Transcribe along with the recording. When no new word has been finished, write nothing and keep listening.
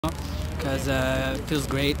because it feels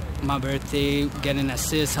great. My birthday, get an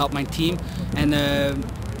assist, help my team, and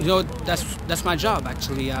you know, that's my job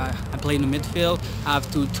actually. I play in the midfield. I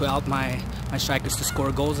have to help my strikers to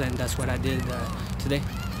score goals, and that's what I did today.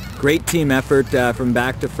 Great team effort from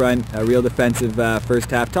back to front, a real defensive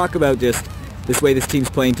first half. Talk about just this way this team's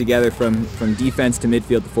playing together from defense to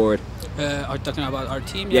midfield to forward. Are you talking about our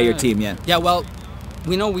team? Yeah, your team, yeah. Yeah, well,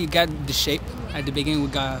 we know we got the shape at the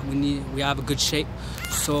beginning. We have a good shape,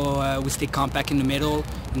 so we stay compact in the middle.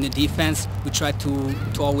 In the defense, we try to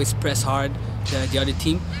always press hard the other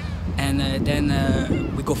team, and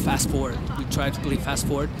then we go fast forward. We try to play fast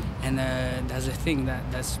forward, and that's the thing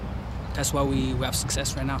that's why we have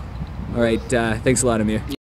success right now. All right, thanks a lot, Emir.